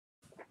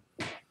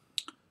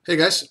Hey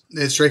guys,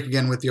 it's Drake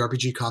again with the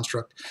RPG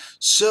Construct.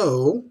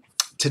 So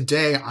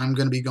today I'm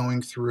going to be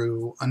going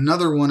through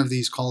another one of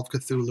these Call of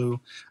Cthulhu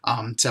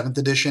 7th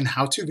edition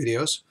how-to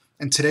videos,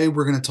 and today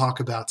we're going to talk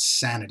about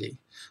Sanity.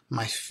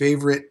 My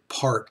favorite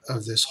part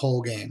of this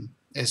whole game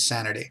is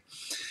Sanity,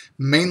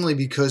 mainly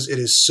because it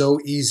is so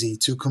easy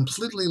to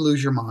completely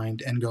lose your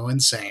mind and go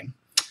insane,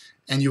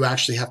 and you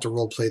actually have to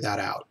roleplay that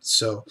out.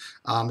 So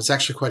it's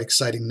actually quite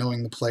exciting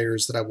knowing the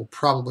players that I will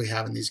probably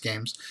have in these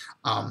games.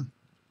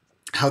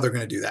 How they're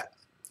going to do that.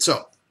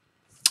 So,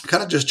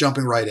 kind of just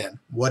jumping right in,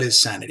 what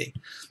is sanity?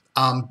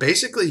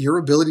 Basically, your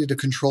ability to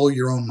control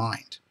your own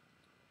mind,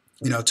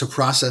 to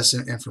process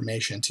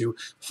information, to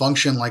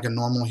function like a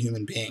normal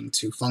human being,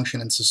 to function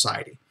in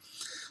society.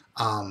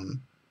 The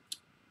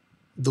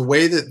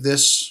way that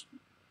this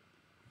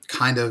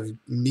kind of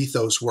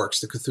mythos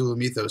works, the Cthulhu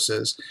mythos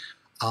is,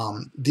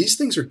 these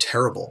things are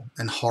terrible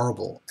and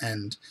horrible,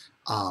 and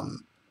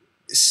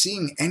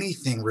seeing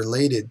anything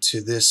related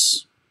to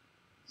this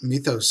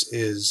mythos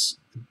is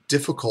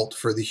difficult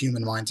for the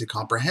human mind to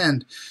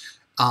comprehend,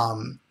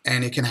 and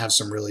it can have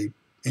some really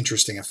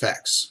interesting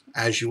effects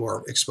as you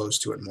are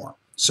exposed to it more.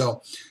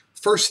 So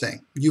first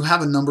thing, you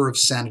have a number of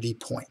sanity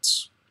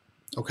points.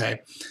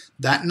 Okay,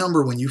 that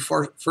number when you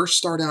first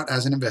start out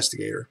as an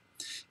investigator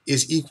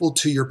is equal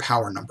to your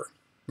power number.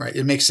 Right,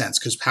 it makes sense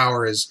because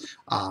power is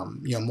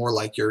more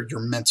like your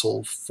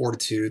mental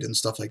fortitude and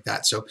stuff like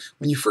that. So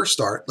when you first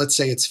start, let's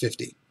say it's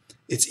 50,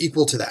 it's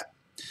equal to that.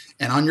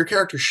 And on your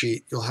character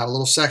sheet, you'll have a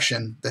little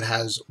section that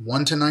has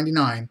 1 to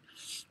 99,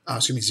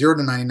 0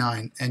 to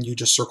 99, and you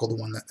just circle the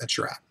one that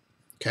you're at.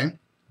 Okay?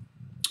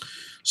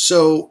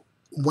 So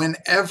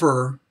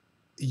whenever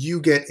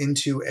you get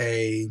into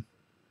a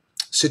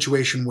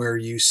situation where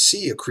you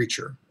see a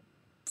creature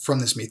from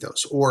this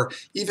mythos, or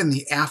even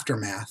the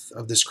aftermath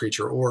of this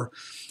creature, or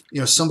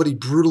somebody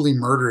brutally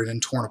murdered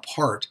and torn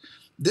apart,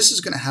 this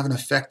is going to have an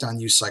effect on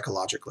you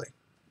psychologically.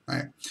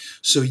 Right?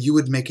 So you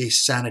would make a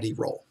sanity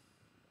roll.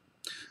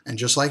 And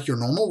just like your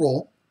normal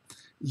roll,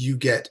 you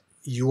get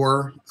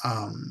your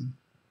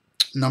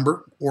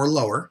number or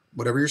lower,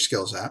 whatever your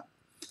skill's at,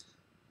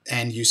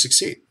 and you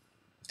succeed,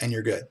 and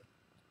you're good.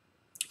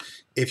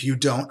 If you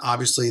don't,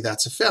 obviously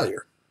that's a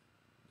failure.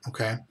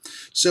 Okay?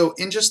 So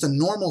in just a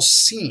normal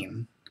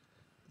scene,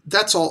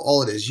 that's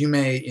all it is. You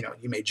may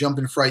jump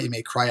in fright, you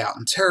may cry out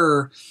in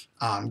terror,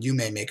 you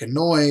may make a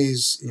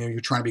noise, you're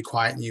trying to be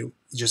quiet and you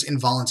just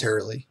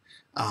involuntarily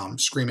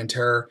scream in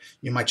terror.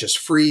 You might just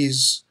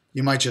freeze.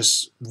 You might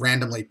just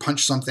randomly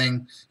punch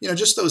something,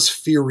 just those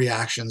fear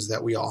reactions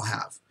that we all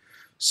have.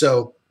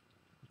 So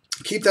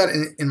keep that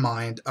in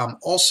mind.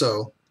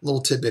 Also, a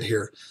little tidbit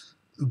here,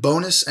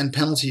 bonus and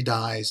penalty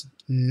dies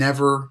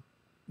never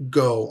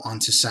go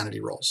onto sanity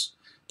rolls.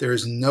 There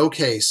is no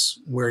case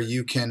where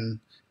you can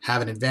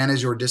have an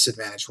advantage or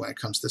disadvantage when it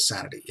comes to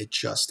sanity. It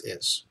just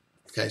is.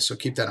 Okay, so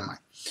keep that in mind.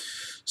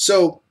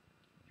 So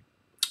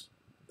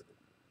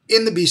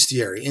in the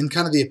bestiary, in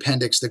kind of the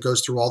appendix that goes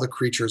through all the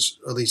creatures,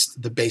 at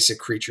least the basic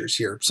creatures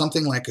here,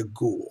 something like a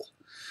ghoul.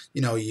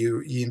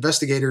 You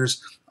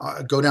investigators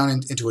go down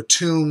into a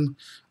tomb.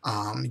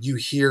 You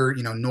hear,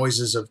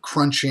 noises of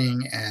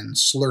crunching and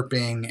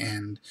slurping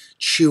and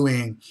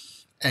chewing,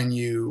 and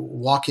you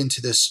walk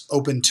into this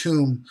open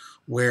tomb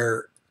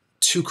where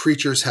two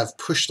creatures have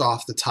pushed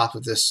off the top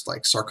of this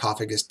like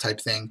sarcophagus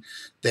type thing.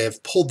 They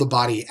have pulled the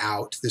body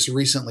out, this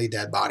recently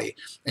dead body,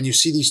 and you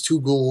see these two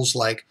ghouls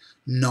like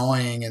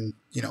gnawing and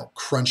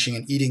crunching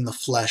and eating the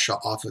flesh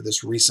off of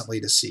this recently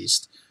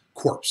deceased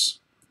corpse.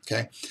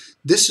 Okay,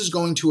 this is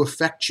going to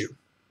affect you.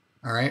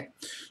 All right,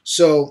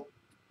 so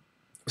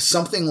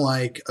something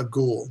like a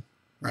ghoul,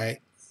 right?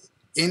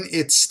 In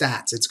its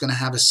stats, it's going to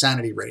have a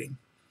sanity rating,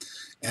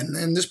 and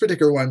in this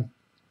particular one,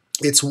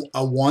 it's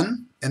a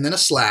 1 and then a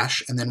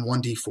slash and then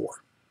 1d4.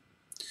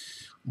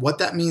 What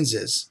that means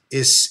is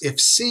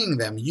if seeing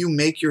them, you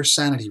make your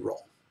sanity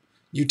roll.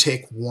 You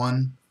take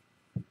 1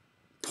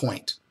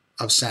 point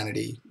of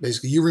sanity.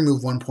 Basically, you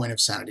remove 1 point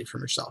of sanity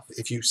from yourself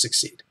if you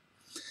succeed.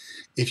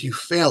 If you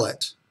fail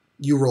it,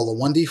 you roll a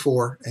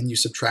 1d4 and you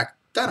subtract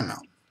that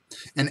amount.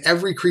 And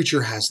every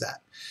creature has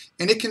that.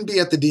 And it can be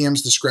at the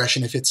DM's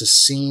discretion if it's a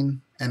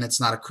scene and it's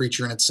not a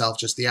creature in itself,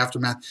 just the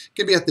aftermath. It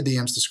can be at the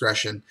DM's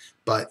discretion,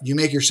 but you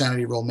make your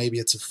sanity roll. Maybe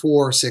it's a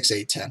 4, 6,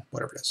 8, 10,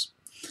 whatever it is.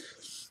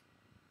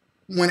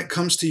 When it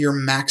comes to your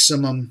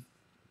maximum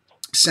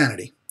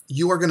sanity,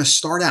 you are going to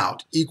start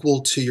out equal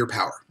to your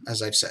power,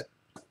 as I've said.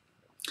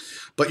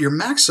 But your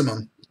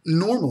maximum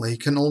normally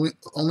can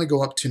only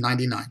go up to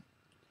 99.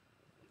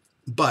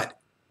 But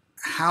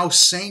how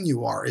sane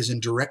you are is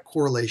in direct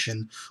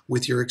correlation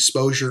with your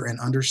exposure and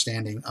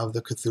understanding of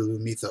the Cthulhu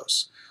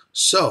mythos.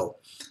 So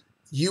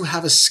you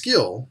have a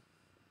skill,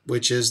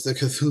 which is the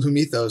Cthulhu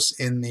mythos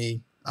in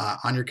the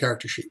on your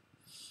character sheet.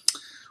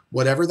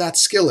 Whatever that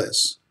skill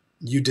is,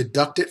 you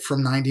deduct it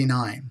from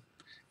 99,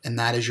 and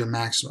that is your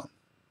maximum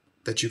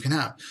that you can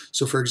have.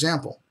 So for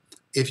example,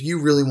 if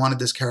you really wanted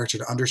this character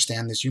to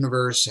understand this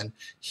universe and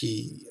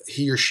he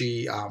or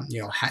she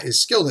is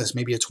skilled in this,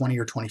 maybe a 20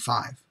 or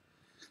 25.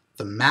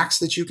 The max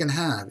that you can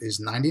have is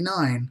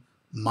 99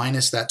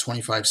 minus that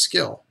 25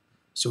 skill.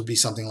 So it would be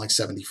something like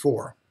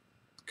 74.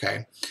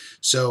 Okay,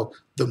 so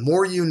the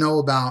more you know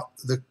about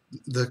the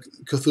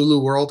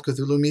Cthulhu world,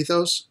 Cthulhu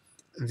mythos,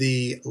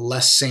 the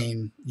less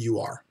sane you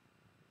are.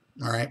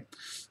 All right.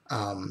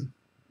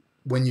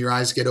 When your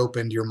eyes get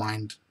opened, your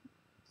mind,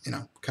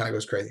 kind of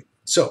goes crazy.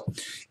 So,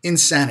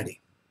 insanity.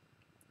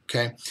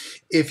 Okay,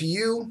 if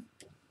you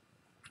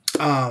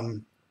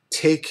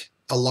take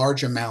a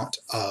large amount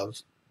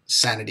of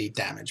sanity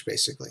damage,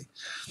 basically,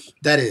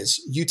 that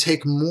is, you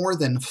take more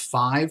than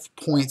 5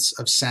 points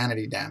of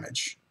sanity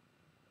damage,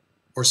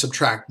 or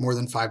subtract more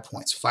than 5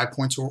 points, 5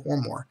 points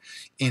or more,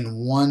 in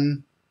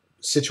one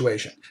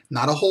situation.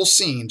 Not a whole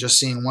scene, just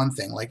seeing one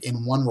thing, like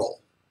in one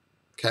roll.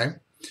 Okay?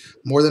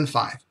 More than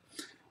 5.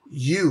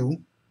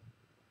 You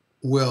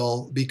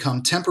will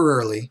become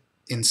temporarily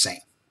insane.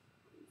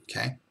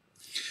 Okay?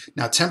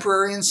 Now,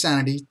 temporary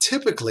insanity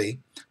typically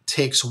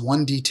takes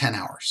 1d10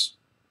 hours,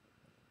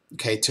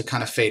 okay, to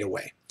kind of fade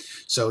away.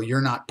 So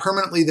you're not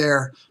permanently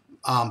there,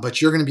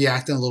 but you're going to be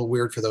acting a little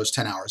weird for those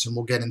 10 hours, and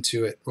we'll get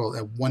into it. Well,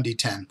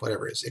 1d10,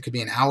 whatever it is. It could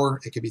be an hour,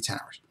 it could be 10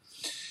 hours.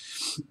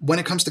 When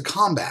it comes to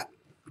combat,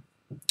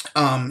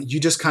 you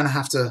just kind of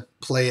have to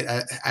play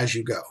it as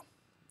you go,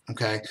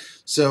 okay?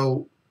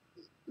 So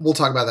we'll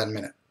talk about that in a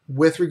minute.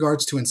 With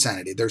regards to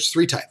insanity, there's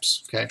 3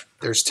 types, okay?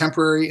 There's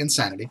temporary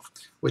insanity,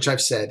 which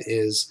I've said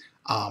is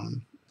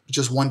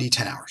just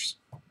 1d10 hours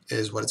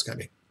is what it's going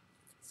to be.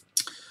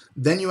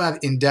 Then you have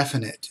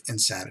indefinite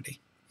insanity.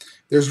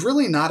 There's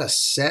really not a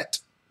set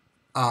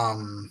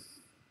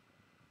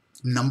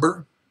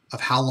number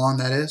of how long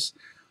that is,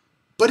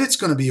 but it's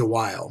going to be a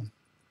while.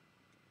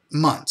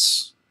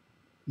 Months.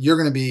 You're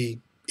going to be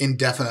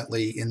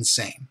indefinitely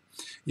insane.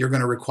 You're going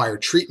to require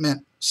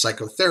treatment,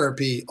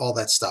 psychotherapy, all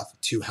that stuff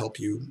to help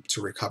you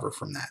to recover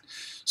from that.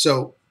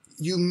 So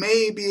you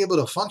may be able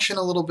to function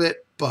a little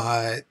bit,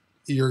 but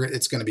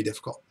it's going to be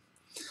difficult.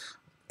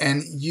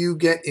 And you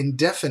get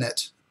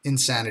indefinite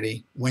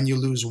insanity when you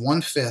lose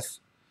 1/5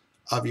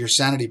 of your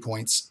sanity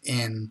points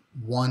in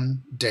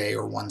one day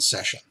or one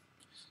session.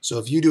 So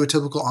if you do a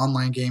typical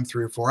online game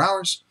 3 or 4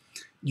 hours,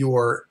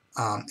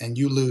 and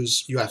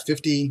you have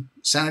 50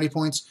 sanity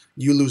points,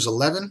 you lose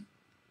 11,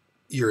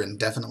 you're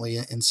indefinitely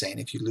insane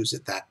if you lose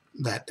it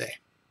that day.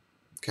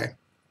 Okay.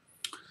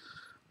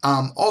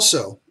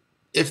 Also,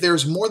 if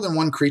there's more than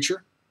one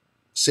creature,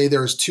 say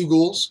there's 2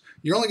 ghouls,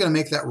 you're only going to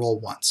make that roll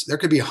once. There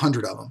could be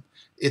 100 of them.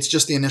 It's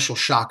just the initial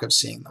shock of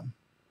seeing them.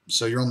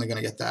 So you're only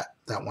going to get that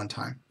one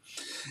time.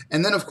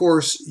 And then, of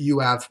course, you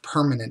have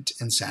permanent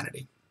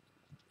insanity,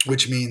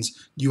 which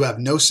means you have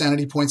no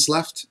sanity points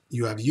left.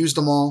 You have used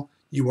them all.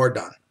 You are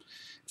done.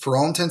 For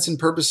all intents and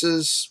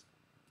purposes,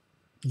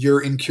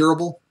 you're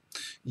incurable.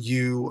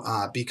 You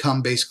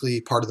become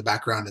basically part of the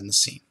background in the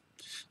scene.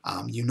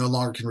 You no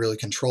longer can really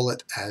control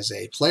it as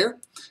a player.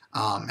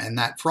 And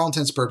that, for all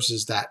intents and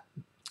purposes, that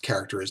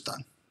character is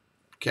done.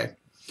 Okay.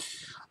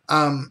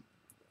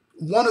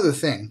 One other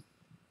thing,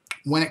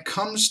 when it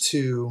comes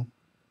to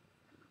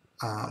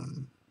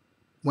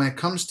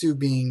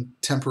being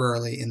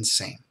temporarily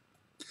insane,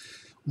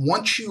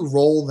 once you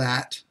roll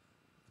that,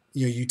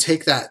 you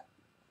take that,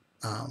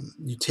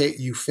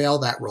 you fail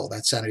that roll,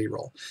 that sanity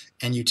roll,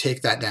 and you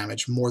take that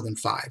damage more than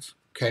 5.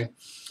 Okay,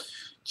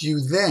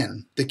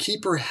 the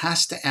keeper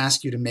has to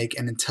ask you to make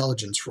an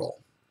intelligence roll,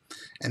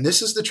 and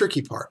this is the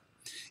tricky part.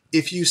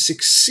 If you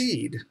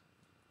succeed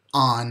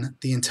on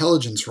the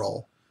intelligence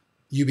roll,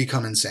 you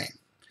become insane.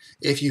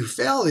 If you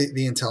fail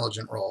the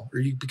intelligent roll, or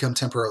you become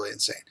temporarily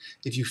insane.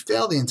 If you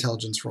fail the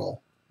intelligence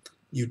roll,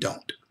 you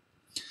don't.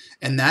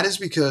 And that is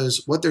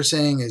because what they're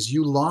saying is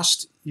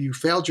you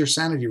failed your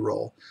sanity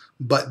roll,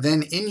 but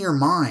then in your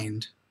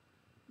mind,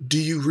 do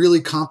you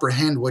really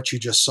comprehend what you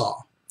just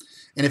saw?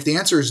 And if the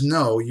answer is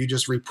no, you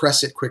just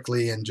repress it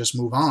quickly and just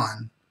move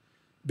on.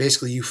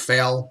 Basically, you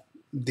fail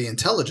the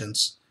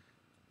intelligence,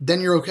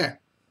 then you're okay.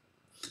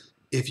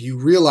 If you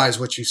realize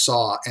what you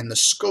saw and the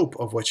scope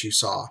of what you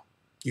saw,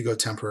 you go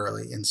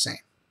temporarily insane.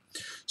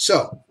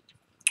 So,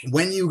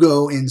 when you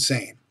go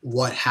insane,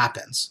 what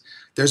happens?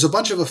 There's a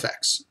bunch of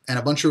effects and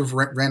a bunch of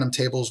random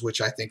tables,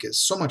 which I think is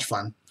so much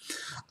fun.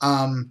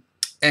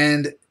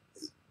 And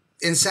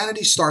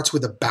insanity starts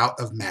with a bout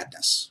of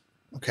madness.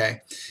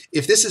 Okay,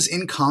 if this is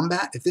in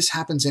combat, if this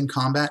happens in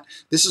combat,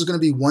 this is going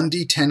to be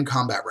 1d10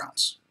 combat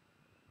rounds.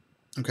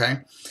 Okay,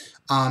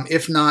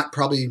 if not,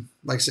 probably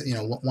like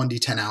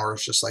 1d10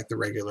 hours, just like the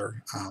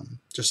regular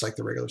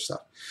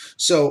stuff.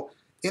 So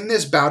in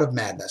this bout of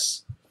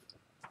madness,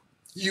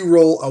 you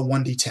roll a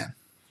 1d10,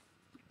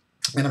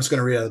 and I'm just going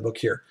to read out of the book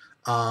here.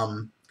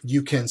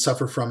 You can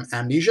suffer from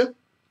amnesia,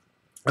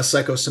 a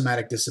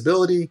psychosomatic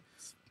disability,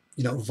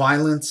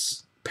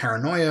 violence,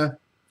 paranoia.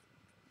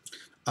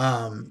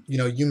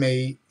 You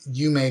may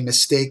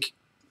mistake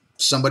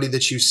somebody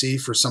that you see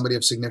for somebody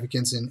of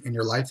significance in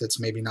your life that's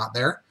maybe not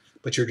there,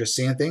 but you're just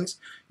seeing things.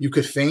 You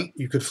could faint.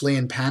 You could flee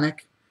in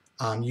panic.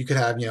 You could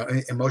have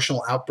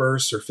emotional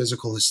outbursts or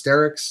physical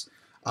hysterics,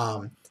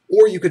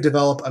 or you could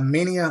develop a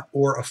mania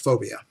or a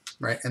phobia.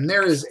 Right, and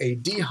there is a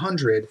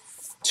D100,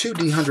 2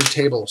 D100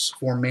 tables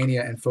for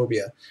mania and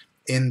phobia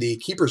in the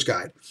Keeper's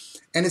Guide.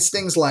 And it's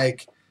things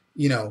like,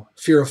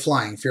 fear of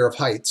flying, fear of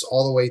heights,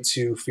 all the way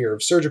to fear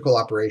of surgical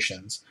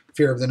operations,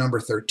 fear of the number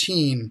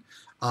 13.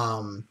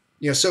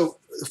 So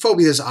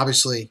phobias,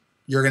 obviously,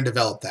 you're going to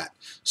develop that.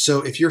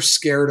 So if you're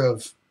scared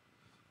of,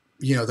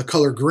 the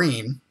color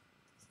green,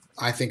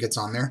 I think it's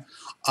on there,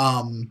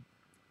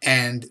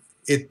 and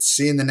it's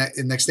seeing the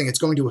next thing, it's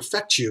going to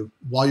affect you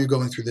while you're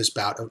going through this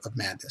bout of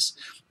madness.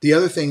 The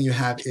other thing you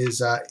have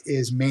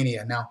is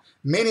mania. Now,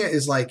 mania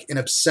is like an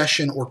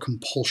obsession or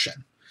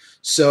compulsion.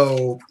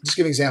 So just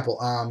give an example.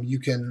 You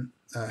can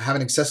have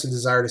an excessive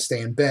desire to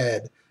stay in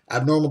bed,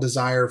 abnormal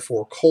desire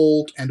for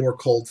cold and or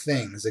cold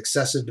things,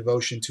 excessive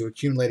devotion to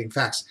accumulating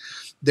facts.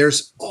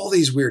 There's all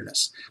these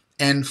weirdness.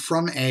 And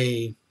from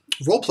a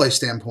roleplay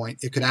standpoint,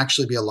 it could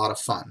actually be a lot of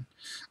fun.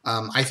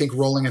 I think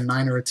rolling a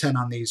 9 or a 10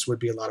 on these would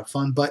be a lot of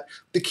fun, but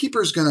the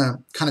Keeper's going to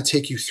kind of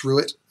take you through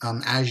it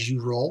as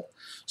you roll.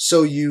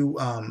 So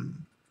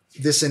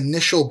this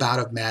initial bout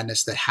of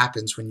madness that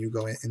happens when you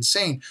go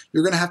insane,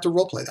 you're going to have to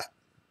roleplay that.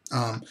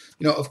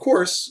 Of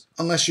course,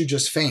 unless you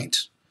just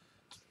faint,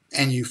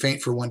 and you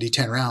faint for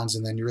 1d10 rounds,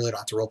 and then you really don't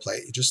have to roleplay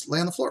it. You just lay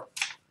on the floor.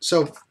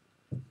 So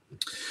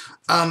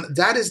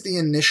that is the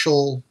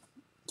initial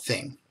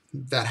thing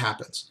that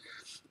happens.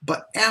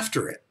 But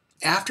after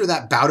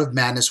that bout of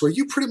madness where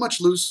you pretty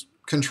much lose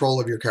control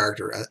of your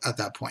character at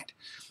that point,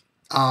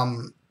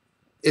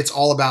 it's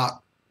all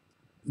about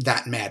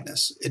that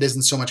madness. It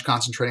isn't so much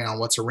concentrating on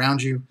what's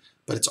around you,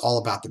 but it's all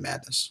about the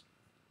madness.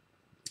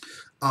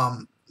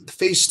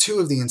 Phase 2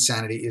 of the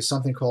insanity is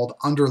something called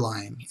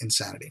underlying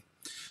insanity.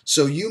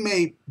 So you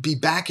may be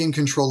back in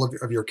control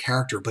of your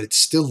character, but it's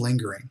still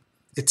lingering.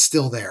 It's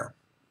still there.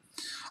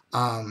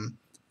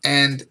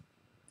 And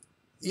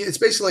it's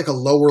basically like a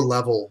lower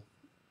level,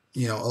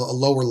 a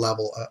lower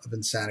level of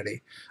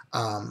insanity.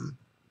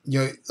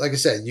 Like I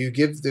said, you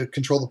give the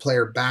control of the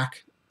player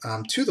back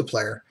to the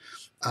player.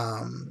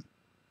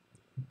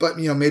 But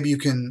maybe you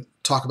can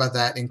talk about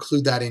that,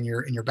 include that in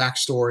your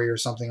backstory or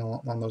something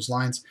along those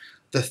lines.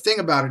 The thing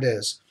about it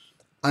is,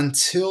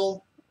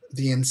 until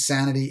the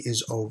insanity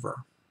is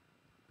over,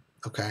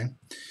 okay,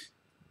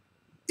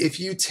 if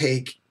you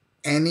take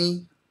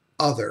any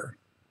other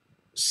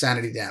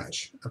sanity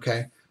damage,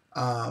 okay,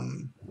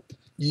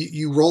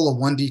 you roll a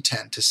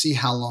 1d10 to see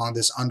how long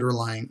this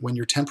underlying, when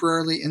you're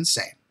temporarily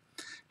insane,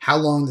 how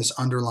long this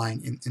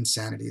underlying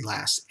insanity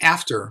lasts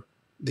after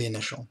the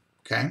initial,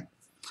 okay?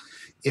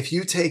 If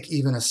you take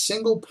even a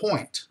single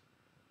point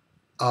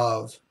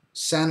of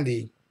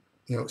sanity,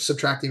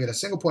 subtract even a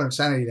single point of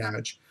sanity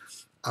damage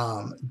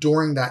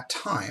during that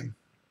time,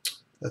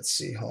 let's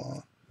see, hold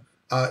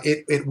on,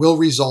 it will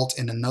result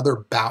in another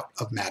bout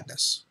of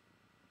madness,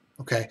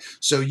 okay?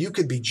 So you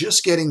could be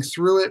just getting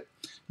through it.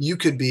 You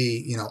could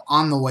be,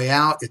 on the way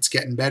out, it's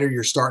getting better,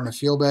 you're starting to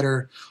feel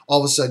better. All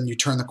of a sudden, you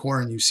turn the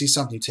corner and you see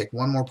something, you take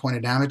one more point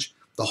of damage,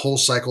 the whole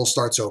cycle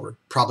starts over.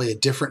 Probably a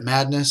different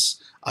madness,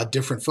 a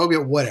different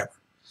phobia, whatever.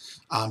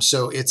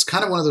 So it's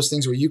kind of one of those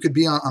things where you could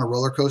be on a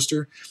roller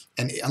coaster,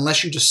 and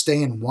unless you just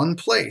stay in one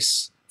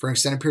place for an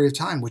extended period of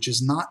time, which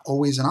is not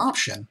always an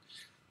option,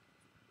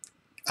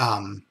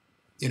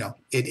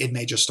 it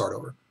may just start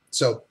over.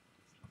 So,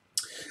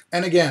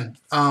 and again,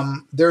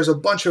 there's a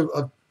bunch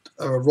of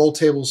roll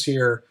tables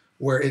here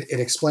where it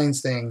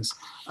explains things,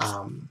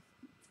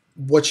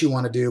 what you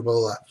want to do, blah,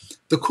 blah, blah.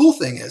 The cool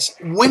thing is,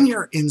 when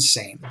you're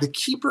insane, the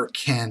Keeper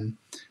can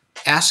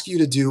ask you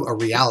to do a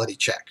reality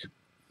check.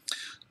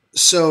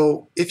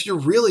 So if you're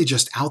really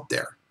just out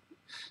there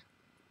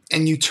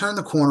and you turn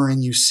the corner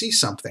and you see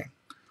something,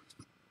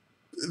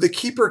 the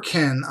Keeper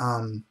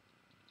can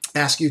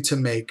ask you to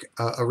make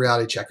a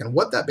reality check. And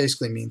what that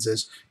basically means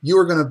is you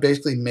are going to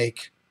basically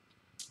make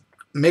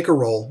a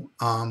roll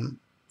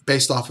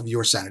based off of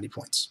your sanity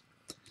points.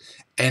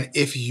 And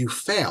if you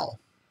fail,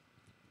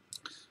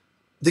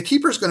 the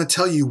Keeper is going to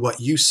tell you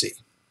what you see.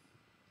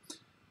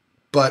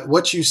 But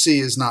what you see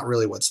is not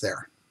really what's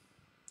there.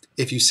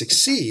 If you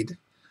succeed,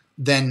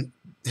 then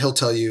he'll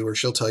tell you or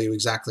she'll tell you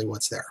exactly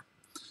what's there.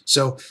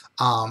 So,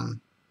 and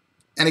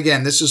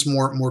again, this is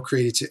more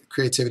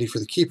creativity for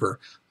the Keeper,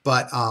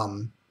 but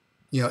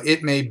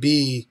it may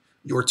be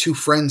your two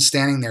friends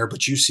standing there,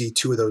 but you see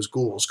two of those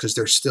ghouls because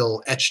they're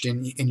still etched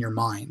in your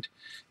mind,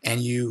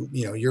 and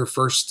your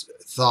first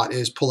thought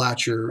is pull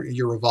out your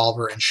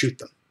revolver and shoot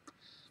them.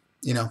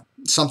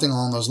 Something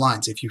along those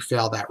lines. If you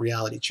fail that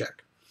reality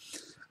check,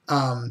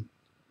 and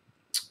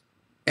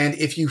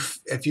if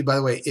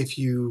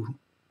you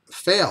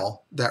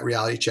fail that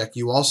reality check,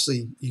 you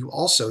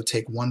also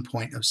take 1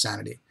 point of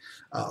sanity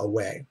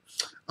away.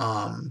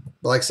 But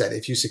like I said,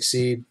 if you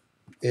succeed,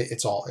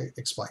 it's all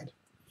explained.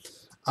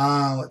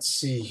 Let's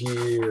see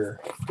here.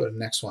 Go to the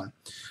next one.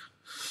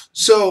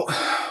 So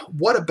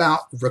what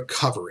about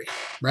recovery,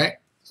 right?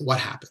 What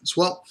happens?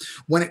 Well,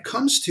 when it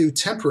comes to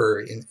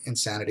temporary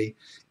insanity,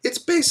 it's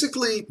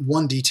basically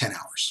 1d10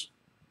 hours.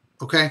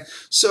 Okay?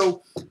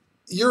 So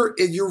you're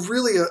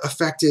really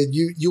affected.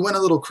 You went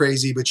a little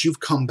crazy, but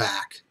you've come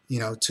back,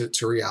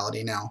 to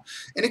reality now.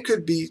 And it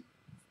could be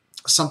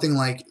something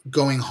like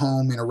going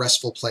home in a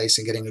restful place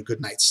and getting a good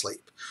night's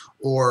sleep.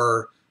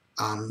 or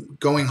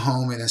going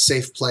home in a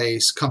safe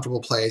place,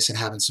 comfortable place, and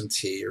having some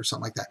tea or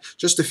something like that.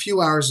 Just a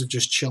few hours of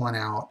just chilling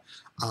out,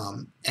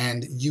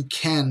 and you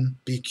can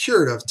be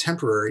cured of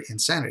temporary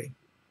insanity.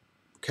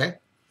 Okay?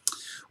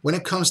 When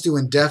it comes to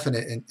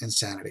indefinite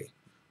insanity,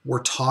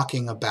 we're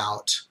talking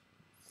about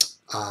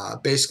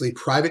basically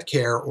private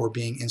care or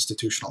being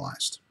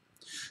institutionalized.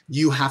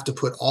 You have to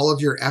put all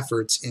of your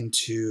efforts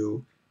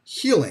into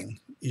healing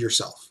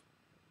yourself,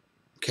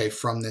 okay,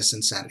 from this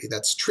insanity.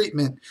 That's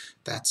treatment,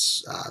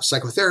 that's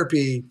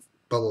psychotherapy,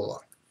 blah, blah, blah.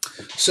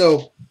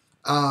 So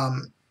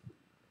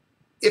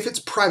if it's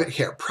private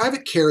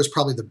care is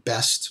probably the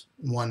best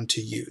one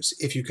to use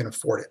if you can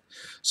afford it.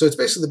 So it's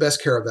basically the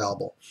best care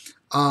available.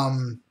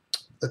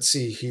 Let's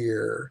see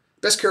here.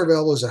 Best care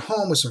available is at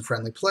home with some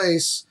friendly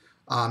place.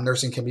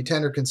 Nursing can be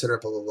tender, consider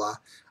it, blah, blah,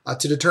 blah.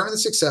 To determine the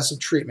success of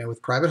treatment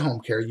with private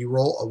home care, you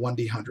roll a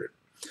 1d100.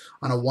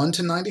 On a 1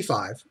 to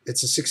 95,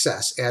 it's a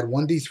success. Add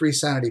 1d3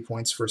 sanity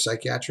points for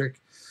psychiatric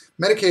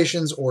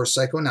medications or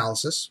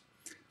psychoanalysis.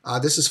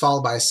 This is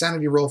followed by a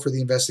sanity roll for the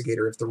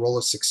investigator. If the roll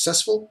is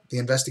successful, the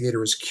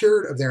investigator is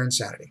cured of their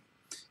insanity.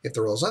 If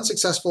the roll is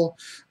unsuccessful,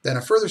 then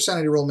a further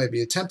sanity roll may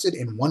be attempted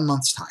in 1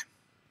 month's time.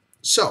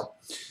 So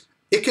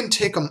it can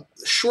take a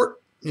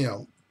short,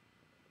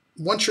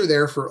 once you're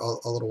there for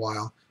a little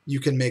while, you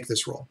can make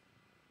this roll,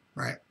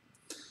 right?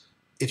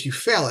 If you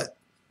fail it,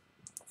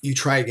 you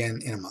try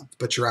again in a month,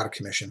 but you're out of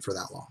commission for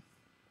that long,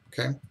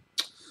 okay?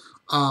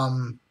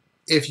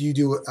 If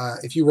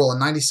you roll a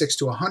 96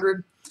 to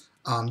 100,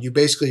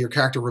 your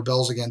character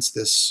rebels against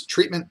this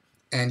treatment,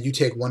 and you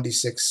take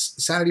 1d6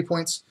 sanity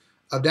points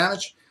of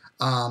damage,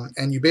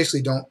 and you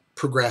basically don't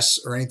progress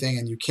or anything,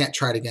 and you can't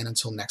try it again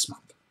until next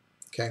month,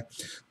 okay?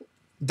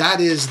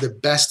 That is the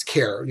best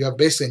care. You have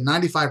basically a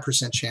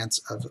 95% chance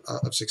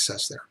of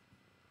success there,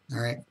 all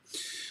right?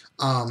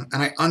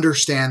 And I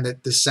understand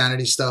that the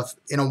sanity stuff,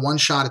 in a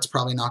one-shot, it's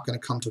probably not going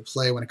to come to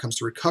play when it comes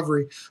to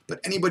recovery,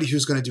 but anybody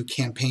who's going to do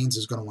campaigns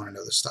is going to want to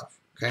know this stuff,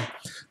 okay?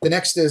 The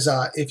next is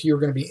if you're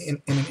going to be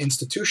in an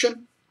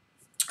institution,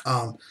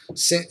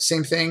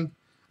 same thing.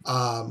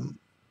 1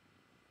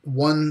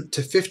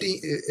 to 50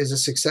 is a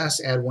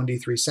success. Add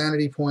 1d3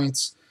 sanity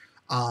points.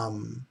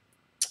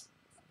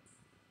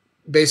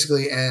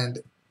 Basically, and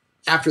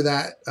after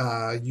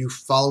that, you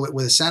follow it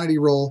with a sanity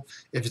roll.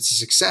 If it's a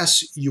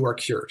success, you are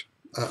cured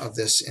of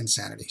this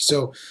insanity.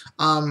 So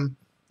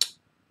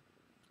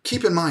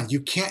keep in mind, you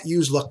can't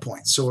use luck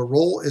points. So a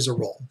roll is a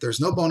roll. There's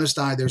no bonus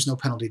die. There's no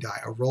penalty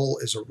die. A roll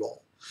is a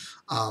roll.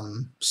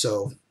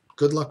 So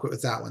good luck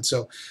with that one.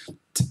 So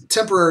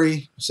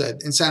temporary,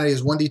 said insanity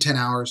is 1d10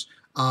 hours.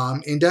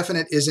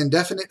 Indefinite is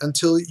indefinite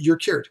until you're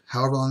cured,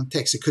 however long it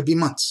takes. It could be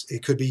months.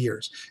 It could be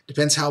years.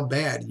 Depends how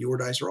bad your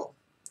dice roll.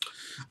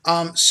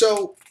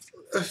 So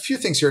a few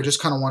things here. I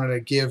just kind of wanted to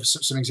give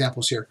some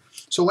examples here.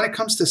 So when it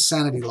comes to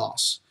sanity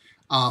loss,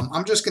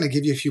 I'm just going to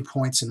give you a few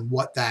points and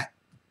what that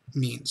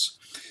means.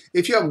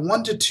 If you have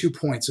 1 to 2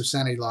 points of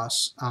sanity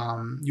loss,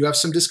 you have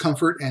some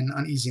discomfort and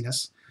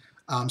uneasiness,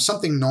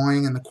 something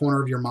gnawing in the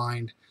corner of your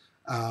mind,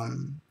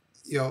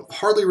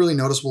 hardly really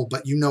noticeable,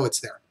 but you know it's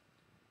there.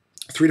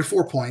 3 to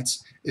 4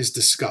 points is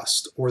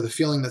disgust, or the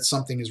feeling that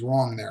something is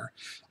wrong there.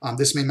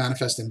 This may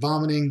manifest in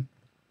vomiting,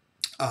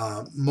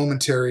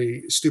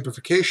 momentary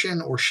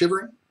stupefaction, or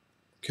shivering.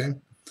 Okay.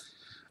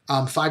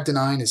 5 to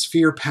 9 is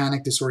fear,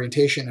 panic,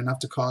 disorientation, enough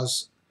to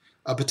cause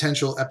a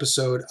potential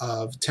episode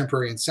of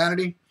temporary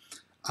insanity.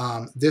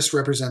 This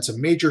represents a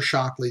major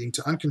shock leading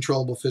to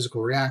uncontrollable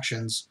physical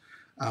reactions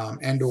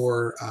and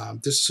or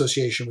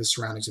disassociation with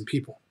surroundings and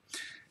people.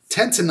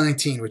 10 to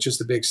 19, which is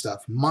the big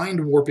stuff,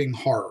 mind-warping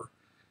horror,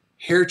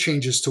 hair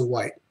changes to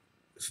white,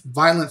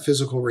 violent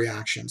physical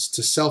reactions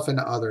to self and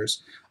to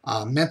others,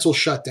 mental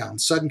shutdown,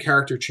 sudden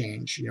character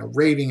change,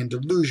 raving and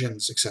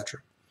delusions,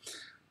 etc.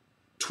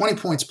 20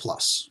 points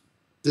plus.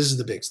 This is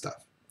the big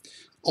stuff.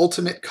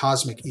 Ultimate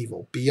cosmic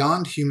evil,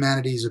 beyond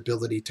humanity's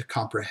ability to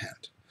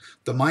comprehend.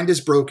 The mind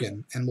is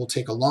broken and will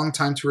take a long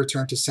time to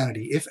return to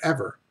sanity, if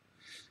ever.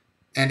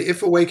 And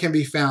if a way can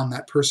be found,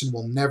 that person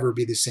will never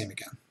be the same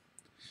again.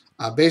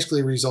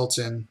 Basically results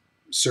in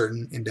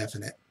certain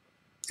indefinite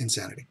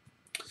insanity.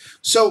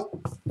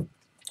 So,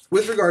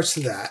 with regards to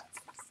that,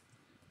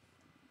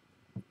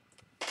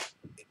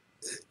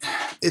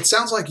 it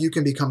sounds like you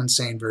can become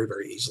insane very,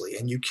 very easily,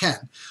 and you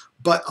can.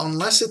 But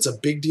unless it's a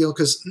big deal,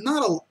 because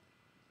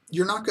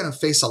you're not going to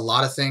face a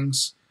lot of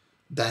things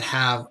that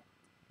have,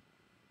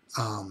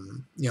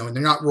 and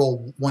they're not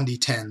roll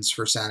 1d10s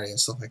for sanity and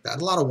stuff like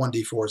that. A lot of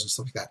 1d4s and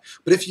stuff like that.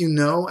 But if you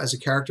know as a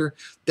character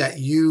that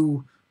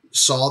you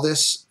saw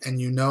this and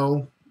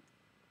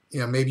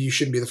maybe you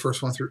shouldn't be the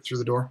first one through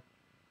the door,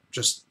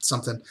 just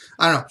something,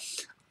 I don't know.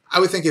 I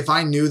would think if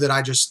I knew that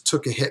I just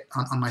took a hit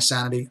on my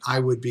sanity, I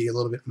would be a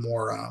little bit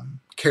more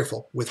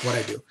careful with what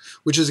I do,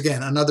 which is,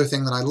 again, another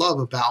thing that I love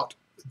about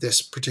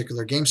this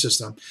particular game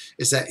system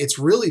is that it's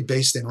really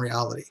based in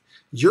reality.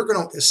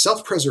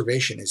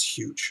 Self-preservation is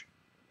huge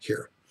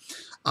here.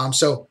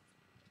 So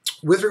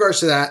with regards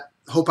to that,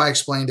 hope I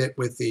explained it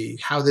with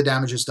how the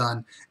damage is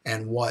done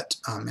and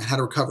and how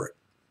to recover it.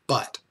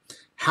 But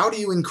How do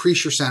you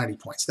increase your sanity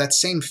points? That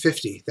same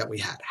 50 that we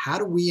had. How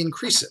do we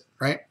increase it,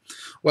 right?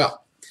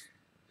 Well,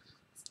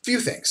 few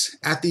things.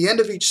 At the end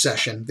of each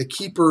session, the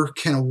keeper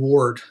can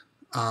award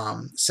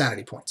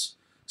sanity points.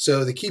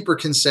 So the keeper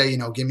can say,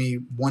 give me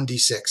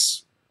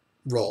 1d6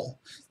 roll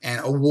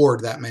and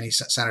award that many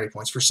sanity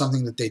points for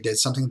something that they did,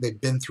 something that they've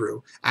been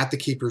through at the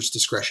keeper's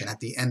discretion at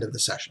the end of the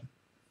session.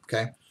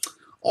 Okay.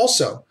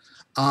 Also,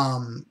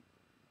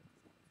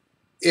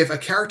 if a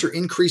character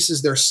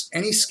increases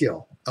any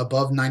skill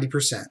above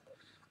 90%,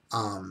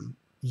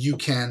 you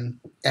can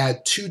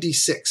add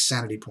 2d6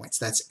 sanity points.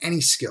 That's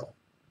any skill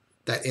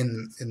that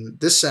in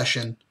this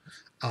session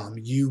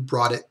you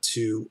brought it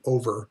to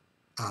over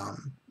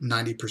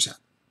 90%,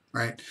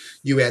 right?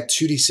 You add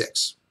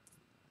 2d6.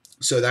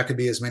 So that could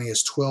be as many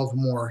as 12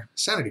 more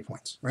sanity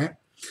points, right?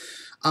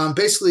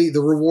 Basically,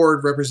 the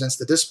reward represents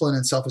the discipline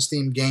and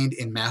self-esteem gained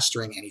in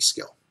mastering any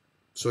skill.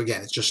 So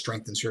again, it just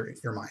strengthens your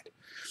mind.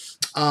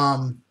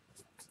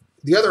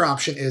 The other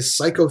option is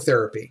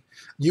psychotherapy.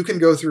 You can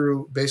go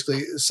through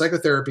basically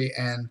psychotherapy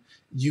and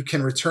you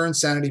can return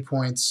sanity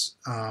points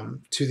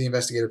to the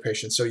investigator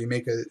patient. So you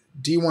make a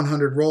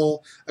D100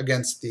 roll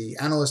against the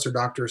analyst or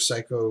doctor's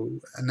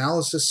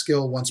psychoanalysis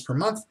skill once per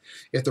month.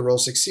 If the roll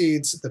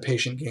succeeds, the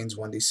patient gains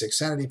 1d6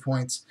 sanity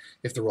points.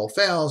 If the roll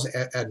fails,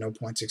 add no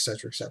points,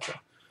 etc., etc.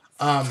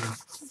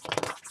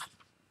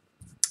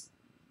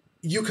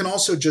 You can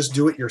also just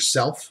do it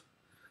yourself,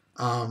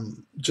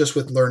 just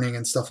with learning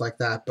and stuff like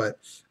that. But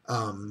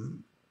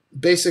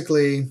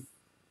basically,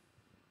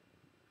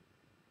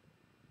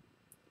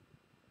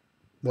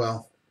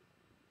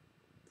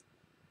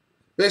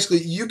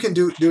 you can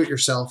do it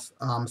yourself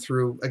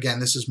through, again,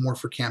 this is more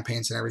for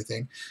campaigns and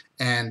everything.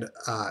 And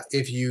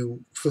if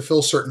you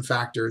fulfill certain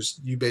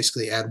factors, you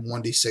basically add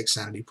 1d6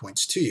 sanity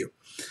points to you.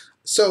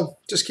 So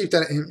just keep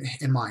that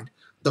in mind.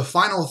 The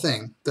final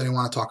thing that I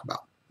want to talk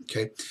about,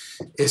 okay,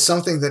 is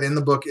something that in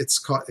the book it's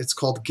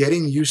called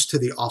Getting Used to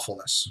the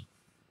Awfulness.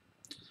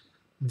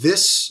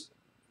 This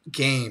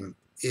game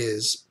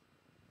is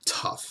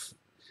tough.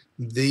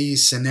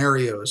 These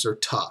scenarios are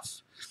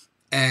tough.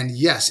 And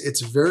yes,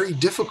 it's very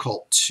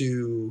difficult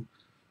to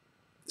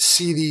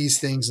see these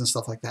things and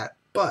stuff like that.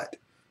 But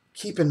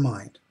keep in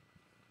mind,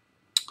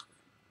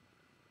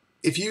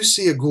 if you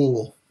see a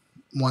ghoul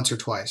once or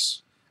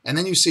twice, and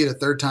then you see it a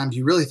third time, do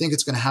you really think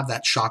it's going to have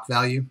that shock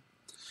value?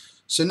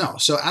 So no.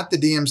 So at the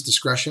DM's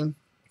discretion,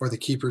 or the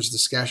keeper's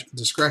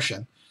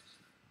discretion,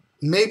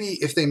 maybe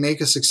if they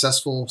make a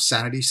successful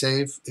sanity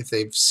save, if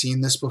they've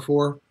seen this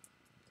before,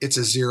 it's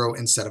a 0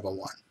 instead of a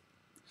 1.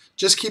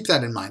 Just keep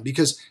that in mind,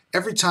 because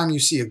every time you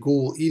see a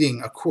ghoul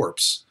eating a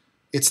corpse,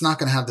 it's not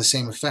going to have the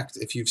same effect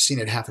if you've seen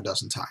it half a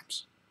dozen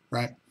times,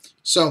 right?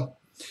 So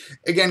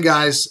again,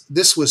 guys,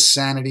 this was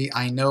Sanity.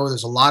 I know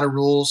there's a lot of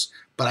rules,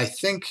 but I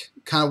think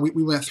kind of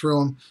we went through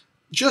them.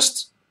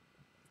 Just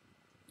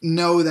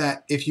know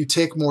that if you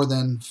take more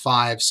than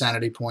 5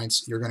 sanity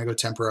points, you're going to go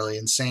temporarily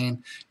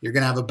insane. You're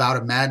going to have a bout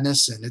of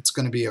madness, and it's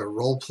going to be a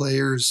role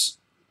player's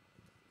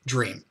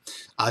dream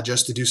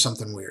just to do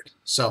something weird.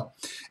 So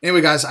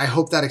anyway, guys, I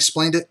hope that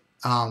explained it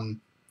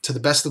to the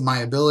best of my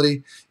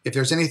ability. If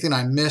there's anything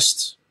I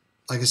missed,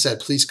 like I said,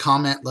 please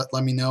comment.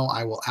 Let me know.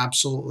 I will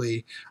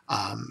absolutely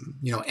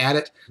add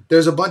it.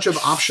 There's a bunch of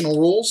optional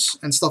rules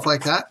and stuff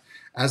like that,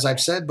 as I've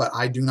said, but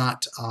I do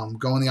not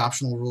go in the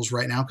optional rules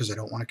right now because I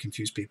don't want to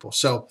confuse people.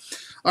 So,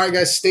 all right,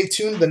 guys, stay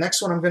tuned. The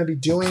next one I'm going to be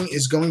doing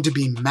is going to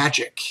be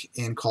magic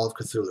in Call of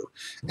Cthulhu.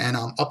 And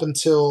up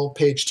until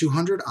page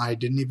 200, I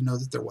didn't even know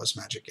that there was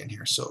magic in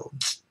here. So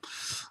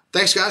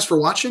thanks, guys, for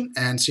watching,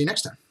 and see you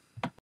next time.